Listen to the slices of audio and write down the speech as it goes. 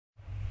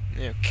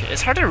Okay,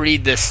 it's hard to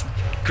read this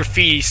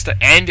graffiti to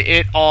end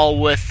it all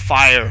with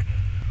fire.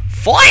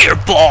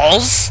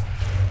 Fireballs?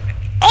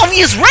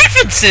 Obvious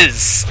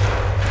references!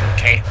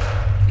 Okay.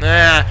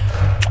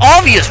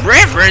 Obvious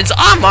reference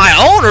on my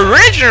own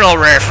original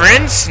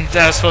reference.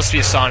 That was supposed to be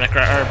a Sonic,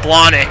 or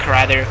Blonic,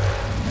 rather.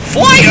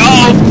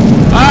 Fire!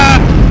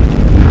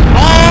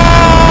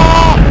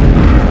 Oh!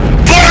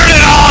 Burn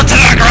it all to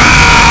the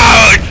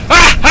ground!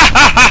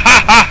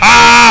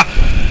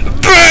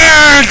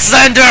 Burn,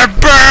 Slender,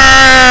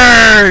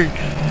 burn!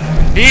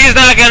 He's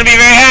not gonna be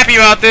very happy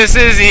about this,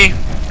 is he?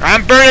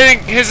 I'm burning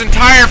his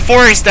entire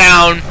forest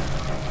down.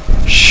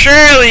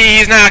 Surely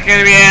he's not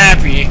gonna be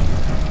happy.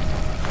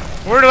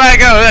 Where do I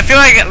go? I feel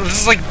like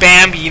this is like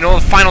Bambi, you know,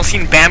 the final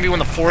scene of Bambi when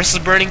the forest is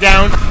burning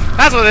down?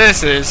 That's what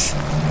this is.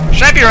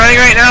 Should I be running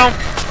right now?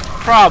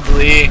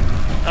 Probably.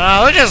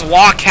 Let's just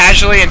walk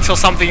casually until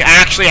something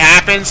actually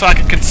happens so I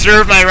can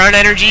conserve my run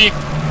energy.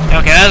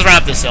 Okay, let's run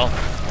up this hill.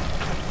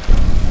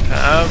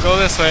 I'll go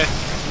this way.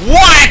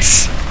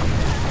 What?!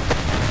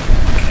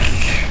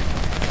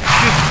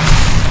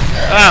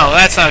 Oh,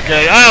 that's not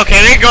good. Oh,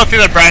 okay, we can go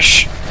through the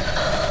brush.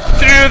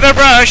 Through the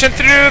brush and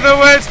through the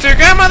woods to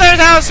grandmother's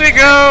house we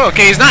go.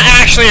 Okay, he's not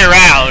actually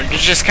around.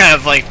 He's just kind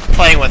of like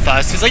playing with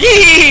us. He's like,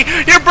 yee,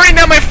 you're burning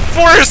down my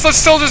forest. Let's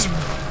still just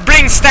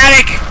bring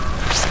static.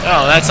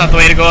 Oh, that's not the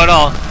way to go at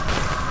all.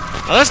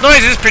 Well, this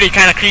noise is pretty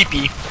kind of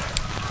creepy.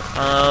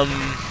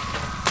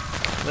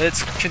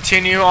 Let's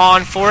continue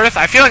on forth.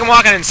 I feel like I'm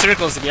walking in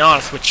circles, to be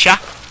honest with ya.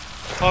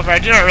 However, I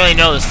do not really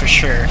know this for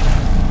sure.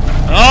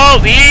 Oh,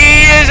 he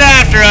is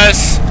after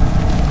us.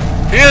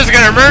 He is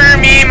gonna murder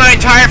me and my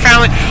entire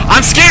family.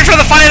 I'm scared for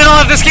the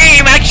final of this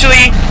game,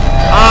 actually.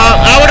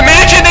 I would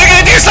imagine they're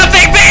gonna do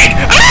something big.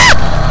 Ah!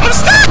 I'm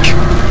stuck!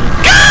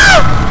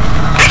 Go!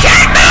 I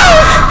can't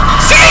move!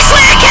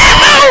 Seriously, I can't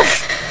move!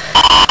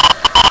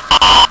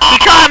 He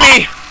caught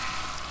me!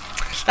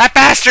 That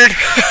bastard!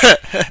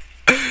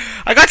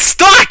 I got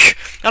stuck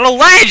on a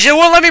ledge. It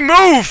won't let me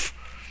move.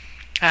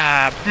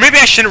 Maybe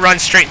I shouldn't run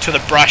straight into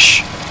the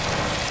brush.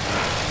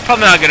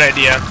 Probably not a good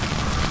idea.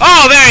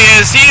 Oh, there he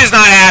is. He is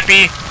not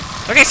happy.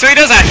 Okay, so he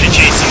does actually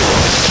chase you.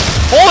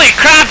 Holy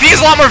crap,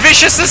 he's a lot more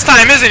vicious this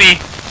time, isn't he?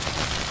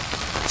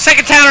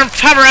 Second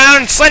time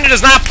around, Slender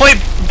does not play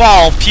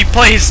ball. He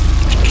plays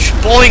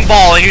bowling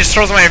ball and he just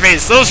throws them in my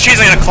face. Those trees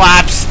are gonna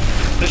collapse.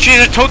 The trees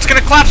are totes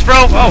gonna collapse,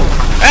 bro. Oh.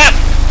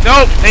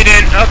 Nope, they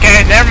didn't.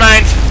 Okay, never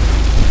mind.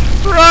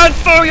 Run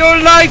for your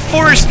life,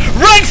 Forest!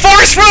 Run,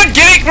 Forest, run!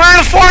 Get it, we're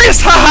in the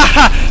forest! Ha ha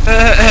ha!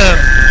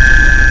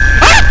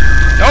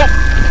 Nope.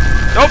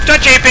 Nope,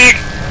 touch A-Pig.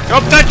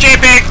 Nope, touch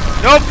A-Pig.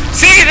 Nope.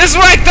 See, this is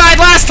where I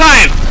died last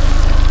time!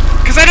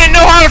 Because I didn't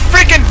know how to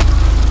freaking...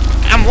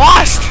 I'm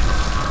lost.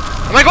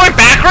 Am I going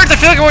backwards? I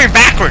feel like I'm going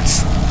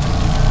backwards.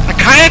 I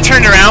kind of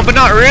turned around, but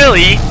not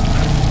really.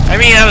 I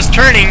mean, I was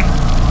turning.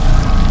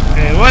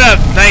 Okay, what a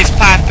nice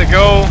path to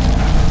go.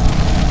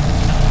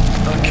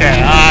 Okay,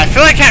 I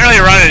feel like I can't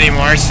really run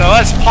anymore, so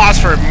let's pause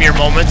for a mere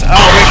moment.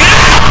 Oh, we can...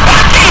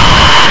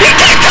 You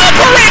can't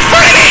teleport right in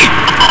front of me!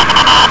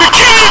 You're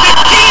kidding!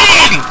 You're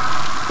kidding!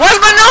 Why is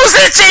my nose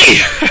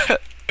itchy?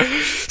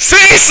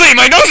 Seriously,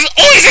 my nose is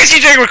always itchy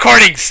during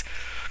recordings!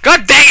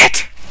 God dang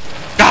it!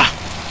 Ah.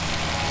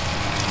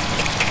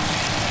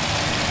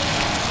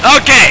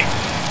 Okay.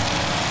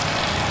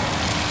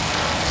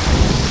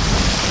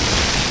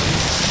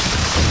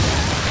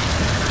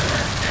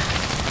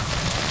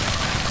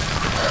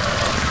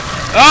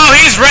 Oh,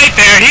 he's right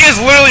there. He is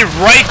literally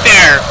right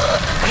there.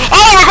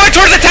 Oh, we're going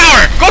towards the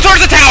tower. Go towards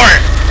the tower.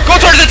 Go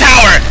towards the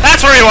tower. That's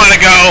where we want to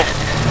go.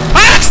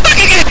 Ah, I'm stuck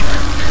again.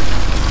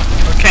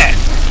 Okay.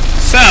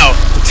 So,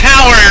 the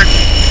tower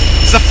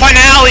is the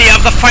finale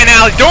of the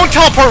finale. Don't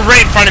teleport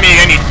right in front of me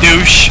again, you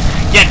douche.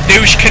 You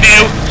douche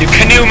canoe. You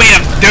canoe made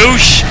of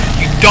douche.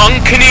 You dung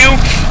canoe.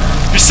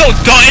 You're so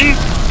done.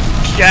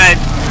 Okay,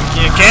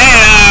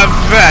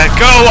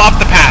 go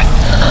up the path.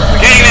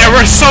 We're getting there.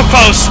 We're so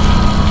close.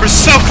 We're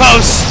so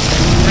close!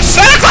 We're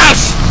so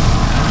close!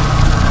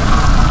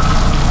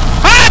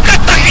 Ah, I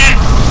got stuck again!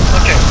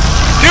 Okay.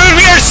 Dude,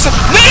 we are so...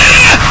 No!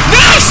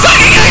 No!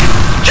 Stuck again!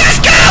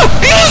 Just go!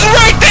 He was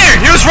right there!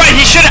 He was right!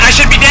 I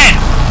should be dead!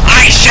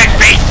 I should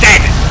be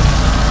dead!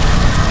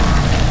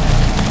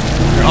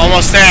 We're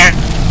almost there.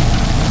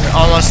 We're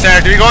almost there.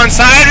 Do we go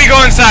inside? We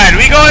go inside.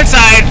 We go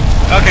inside.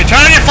 Okay,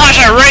 turn on your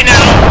flashlight right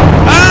now.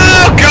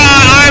 Oh,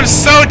 God! I'm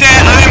so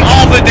dead. I'm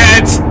all the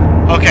deads.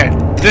 Okay.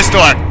 This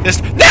door.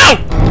 No!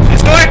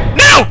 This door?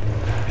 No!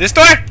 This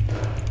door?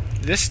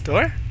 This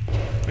door?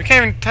 We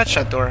can't even touch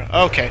that door.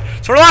 Okay.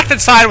 So we're locked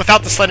inside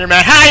without the Slender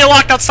Man. Ha! You're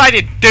locked outside,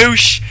 you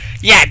douche!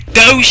 Yeah,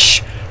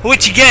 douche!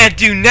 What you gonna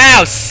do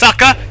now,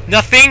 sucker?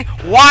 Nothing?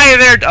 Why are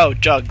there... Oh,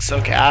 jugs.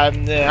 Okay.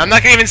 I'm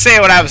not gonna even say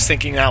what I was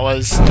thinking that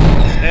was.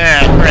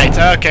 Yeah, right.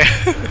 Okay.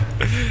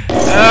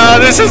 Oh,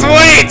 this is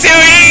way too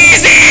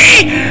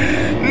easy!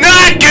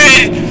 Not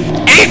good!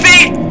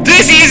 Anything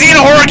this easy in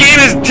a horror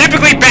game is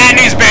typically bad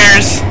news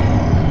bears.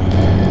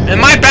 And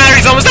my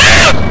battery's almost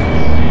out!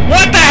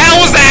 What the hell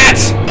was that?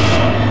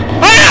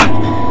 Ah!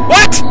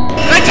 What?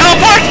 Did I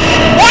teleport?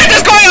 What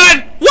is going on?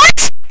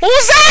 What? What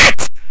was that?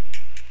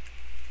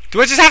 Do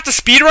I just have to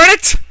speedrun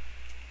it?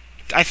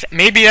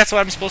 Maybe that's what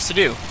I'm supposed to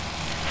do.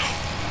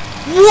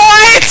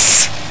 What?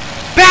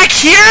 Back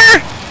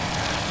here?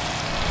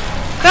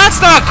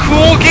 That's not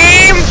cool,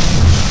 game.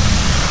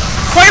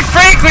 Quite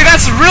frankly,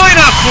 that's really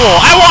not cool.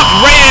 I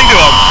walked right into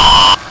him.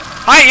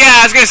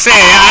 Yeah, I was gonna say,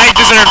 I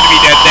deserve to be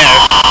dead there.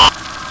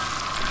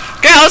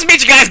 Okay, let's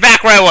meet you guys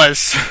back where I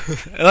was.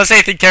 Unless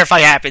anything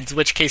terrifying happens, in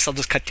which case I'll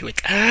just cut to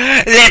it.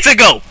 Let's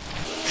go.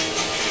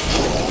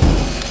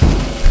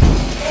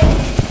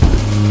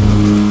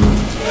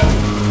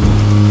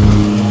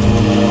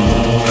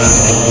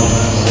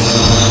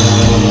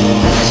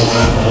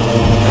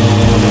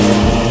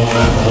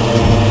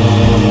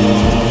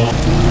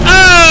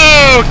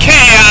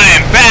 Okay,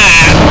 I'm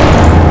back.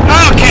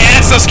 Okay,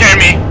 that still scared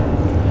me.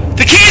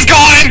 The key's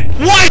gone!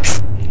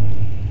 What?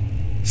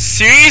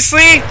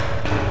 Seriously?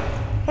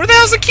 Where the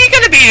hell's the key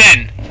gonna be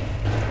then?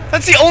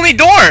 That's the only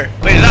door.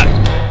 Wait, is that...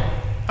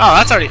 Oh,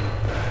 that's already...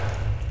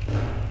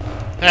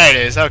 There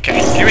it is, okay.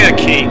 Give me the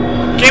key.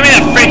 Give me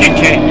the freaking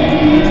key.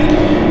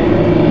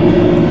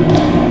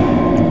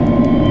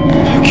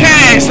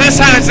 Okay, so this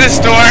time it's this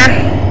door.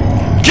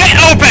 Get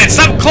open!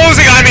 Stop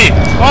closing on me!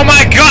 Oh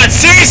my god,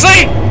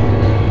 seriously?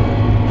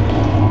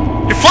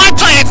 Your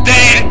flashlight is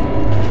dead!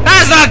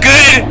 That's not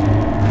good!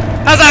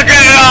 That's not good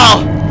at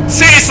all!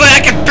 Seriously,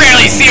 I can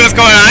barely see what's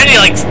going on. I need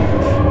to, like,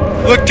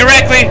 look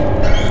directly.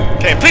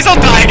 Okay, please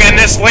don't die again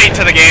this late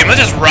to the game. Let's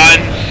just run.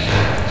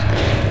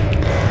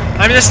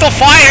 I mean, there's still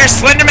fire.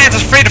 Slender Man's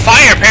afraid of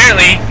fire,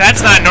 apparently. That's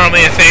not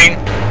normally a thing.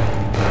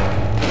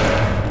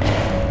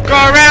 Go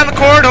around the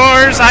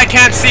corridors. I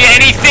can't see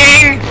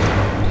anything.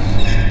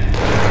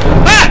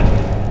 Ah!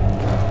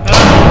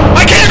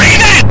 I can't read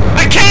that!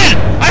 I can't!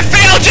 I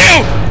failed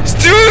you!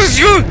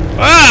 You!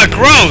 Ah,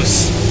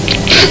 gross!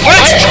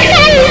 What?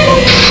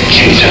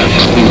 Cheetah,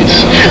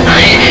 please.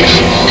 I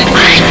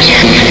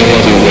can't.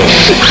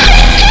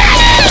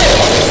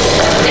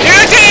 You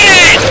did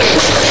it!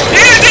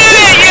 You did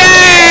it!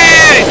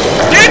 Yay!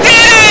 You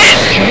did it!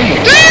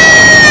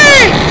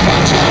 Yay!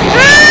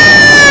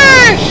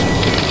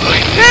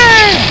 Yay!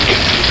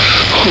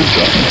 Oh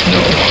God,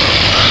 no.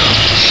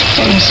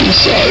 I'm so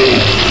sorry.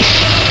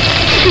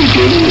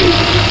 Forgive me.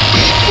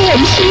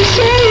 I'm so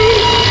sorry.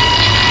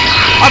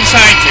 I'm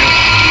sorry too.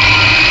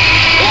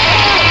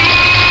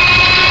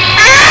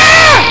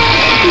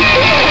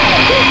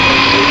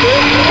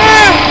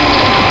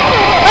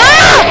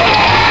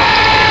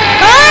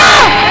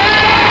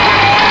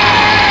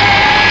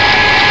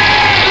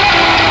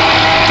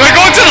 Do I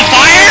go into the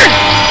fire?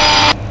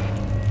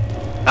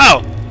 Oh.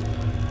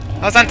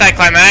 That was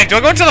anticlimactic. Do I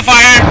go into the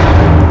fire?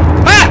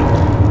 Ah!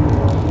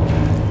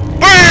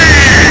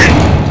 Burn!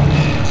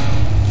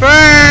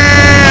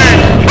 Burn!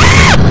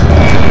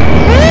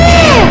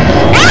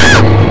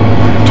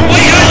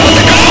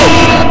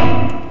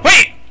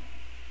 Wait!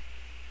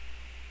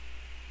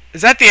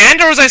 Is that the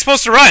end, or was I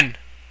supposed to run?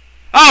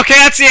 Oh, okay,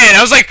 that's the end.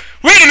 I was like,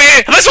 wait a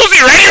minute, am I supposed to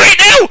be ready right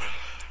now?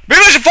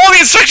 Maybe I should follow the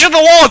instruction on the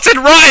wall. It said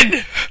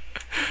run!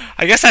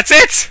 I guess that's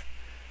it.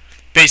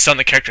 Based on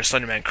the character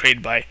Slenderman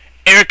created by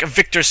Eric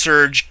Victor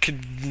Surge.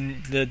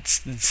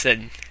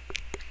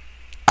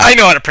 I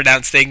know how to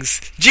pronounce things.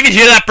 Did you even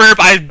hear that burp?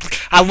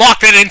 I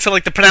locked it into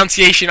like the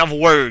pronunciation of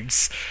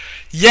words.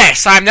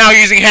 Yes, I'm now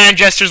using hand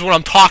gestures when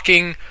I'm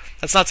talking.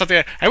 That's not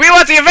something. And we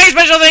want to give very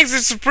special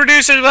thanks to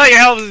producers about your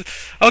help.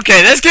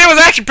 Okay, this game was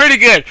actually pretty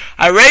good.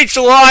 I raged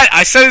a lot.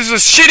 I said this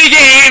was a shitty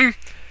game.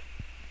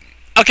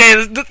 Okay,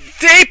 the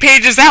 8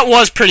 pages, that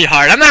was pretty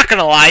hard. I'm not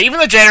gonna lie. Even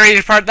the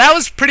generated part, that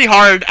was pretty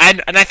hard.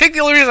 And I think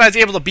the only reason I was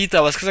able to beat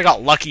that was because I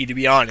got lucky, to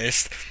be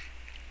honest.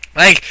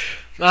 Like,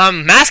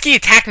 Masky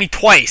attacked me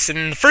twice,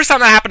 and the first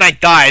time that happened, I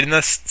died, and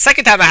the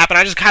second time that happened,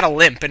 I just kind of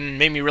limp and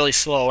made me really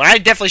slow. And I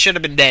definitely should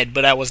have been dead,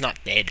 but I was not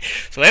dead.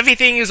 So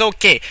everything is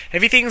okay.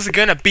 Everything's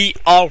gonna be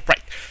alright.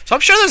 So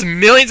I'm sure there's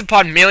millions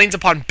upon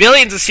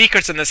billions of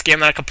secrets in this game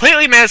that I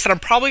completely missed, and I'm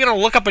probably gonna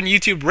look up on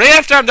YouTube right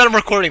after I'm done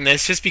recording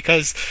this, just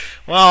because,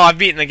 well, I've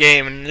beaten the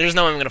game, and there's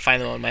no way I'm gonna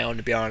find them on my own,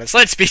 to be honest.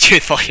 Let's be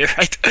truthful here,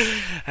 right?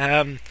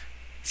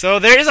 So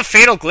there is a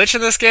fatal glitch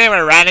in this game I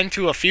ran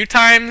into a few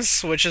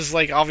times, which is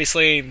like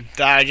obviously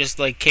that I just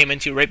like came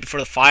into right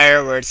before the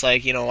fire, where it's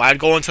like, you know, I'd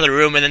go into the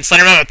room and then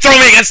Slenderman would throw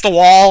me against the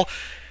wall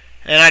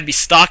and I'd be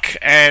stuck,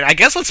 and I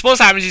guess what's supposed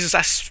to happen is he's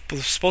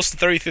supposed to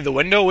throw you through the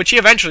window, which he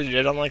eventually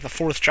did on like the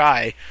 4th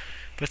try.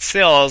 But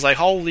still, I was like,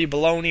 holy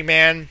baloney,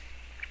 man.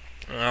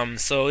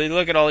 So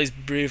look at all these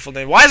beautiful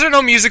names. Why is there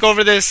no music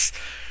over this?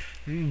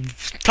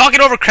 Talking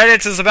over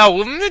credits is about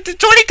 20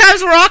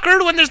 times more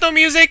awkward when there's no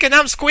music, and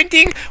I'm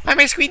squinting. Why am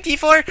I squinty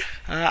for?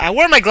 I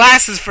wore my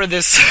glasses for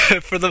this,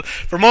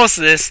 for most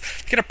of this,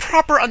 to get a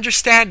proper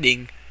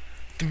understanding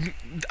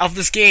of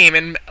this game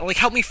and like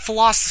help me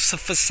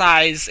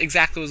philosophize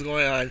exactly what's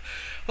going on.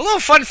 A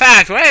little fun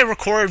fact: when I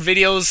record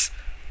videos,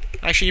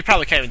 actually you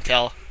probably can't even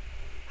tell.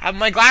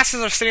 My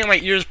glasses are sitting on my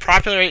ears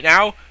properly right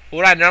now.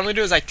 What I normally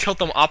do is I tilt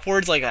them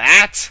upwards like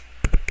that,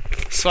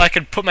 so I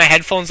could put my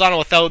headphones on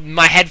without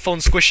my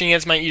headphones squishing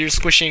against my ears,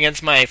 squishing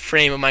against my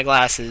frame of my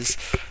glasses.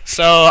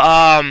 So,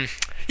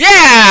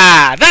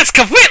 Yeah! That's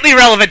completely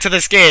relevant to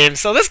this game.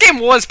 So this game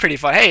was pretty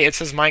fun. Hey, it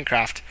says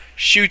Minecraft.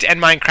 Shoot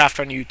and Minecraft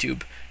on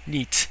YouTube.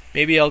 Neat.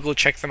 Maybe I'll go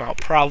check them out.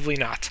 Probably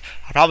not.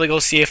 I'll probably go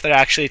see if they're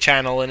actually a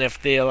channel and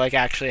if they like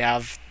actually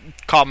have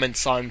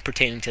comments on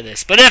pertaining to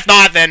this. But if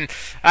not, then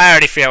I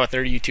already figured out what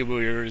their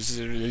YouTubers.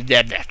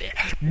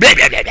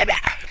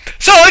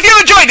 So if you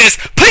enjoyed this,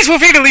 please feel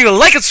free to leave a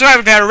like and subscribe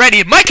if you haven't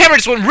already. My camera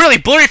just went really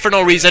blurry for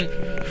no reason.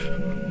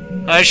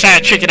 I just had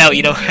to trick it out,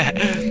 you know.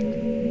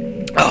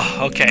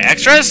 Oh, okay.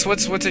 Extras?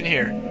 What's in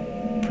here?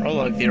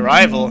 Prologue, the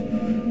arrival.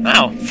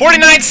 Wow,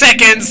 49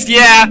 seconds.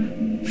 Yeah.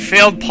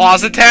 Failed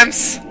pause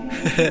attempts.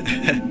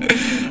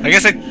 I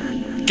guess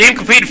game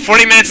completed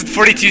 40 minutes and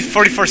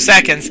 44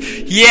 seconds.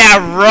 Yeah,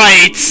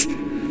 right.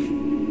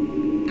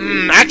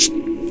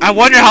 Actually, I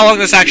wonder how long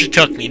this actually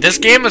took me. This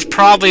game was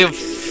probably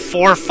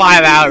 4 or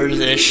 5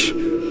 hours-ish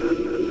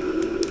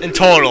in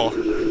total,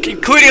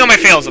 including all my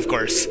fails, of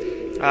course.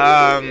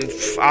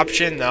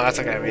 Option? No, that's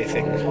not gonna have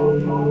anything.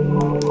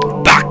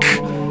 Back!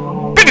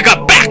 Baby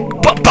got back!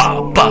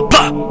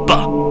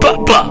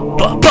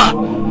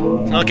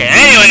 Okay,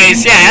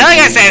 anyways, yeah, like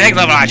I said, thanks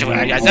for watching.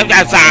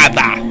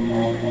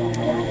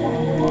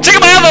 Check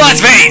out my other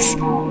Let's Plays!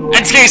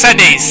 And Scary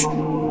Sundays!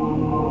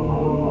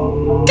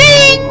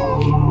 Ding!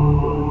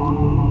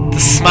 The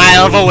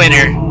smile of a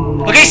winner.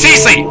 Okay,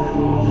 seriously!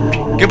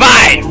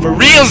 Goodbye! For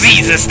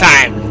realsies this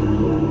time!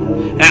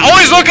 And I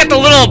always look at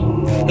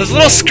this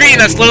little screen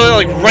that's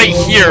literally like right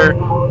here,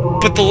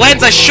 but the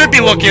lens I should be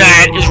looking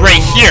at is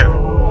right here.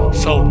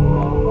 So,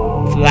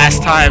 for the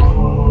last time,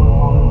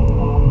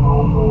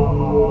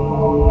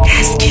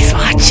 Caskey's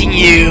watching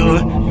you.